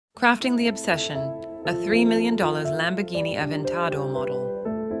Crafting the Obsession, a $3 million Lamborghini Aventador model.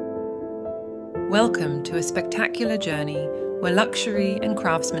 Welcome to a spectacular journey where luxury and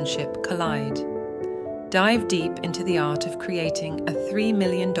craftsmanship collide. Dive deep into the art of creating a $3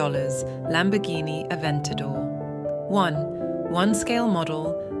 million Lamborghini Aventador. One-scale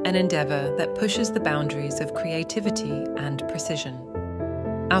model, an endeavor that pushes the boundaries of creativity and precision.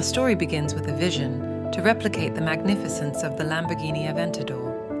 Our story begins with a vision to replicate the magnificence of the Lamborghini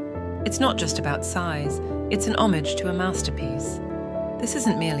Aventador. It's not just about size, it's an homage to a masterpiece. This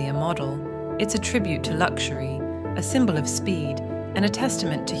isn't merely a model, it's a tribute to luxury, a symbol of speed, and a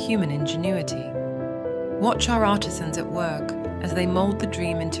testament to human ingenuity. Watch our artisans at work as they mold the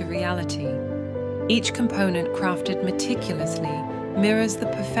dream into reality. Each component crafted meticulously mirrors the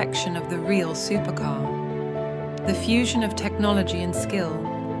perfection of the real supercar. The fusion of technology and skill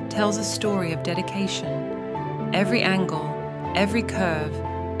tells a story of dedication. Every angle, every curve,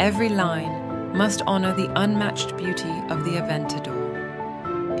 every line must honor the unmatched beauty of the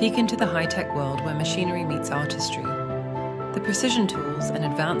Aventador. Peek into the high-tech world where machinery meets artistry. The precision tools and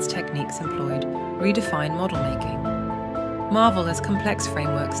advanced techniques employed redefine model making. Marvel as complex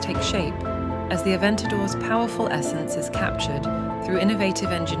frameworks take shape, as the Aventador's powerful essence is captured through innovative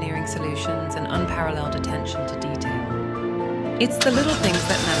engineering solutions and unparalleled attention to detail. It's the little things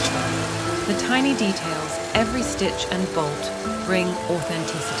that matter. The tiny details, every stitch and bolt, bring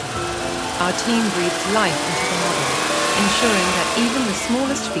authenticity. Our team breathes life into the model, ensuring that even the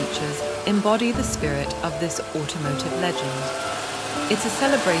smallest features embody the spirit of this automotive legend. It's a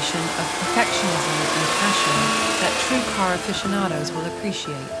celebration of perfectionism and passion that true car aficionados will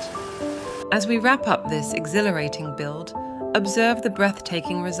appreciate. As we wrap up this exhilarating build, observe the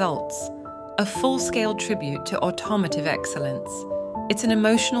breathtaking results, a full-scale tribute to automotive excellence. It's an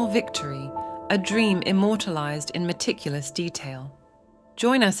emotional victory, a dream immortalized in meticulous detail.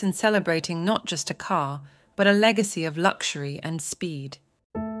 Join us in celebrating not just a car, but a legacy of luxury and speed.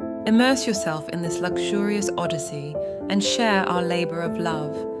 Immerse yourself in this luxurious odyssey and share our labor of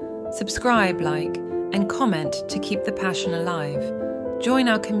love. Subscribe, like, and comment to keep the passion alive. Join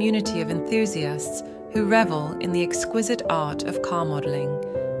our community of enthusiasts who revel in the exquisite art of car modeling.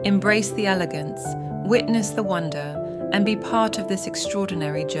 Embrace the elegance, witness the wonder, and be part of this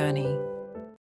extraordinary journey.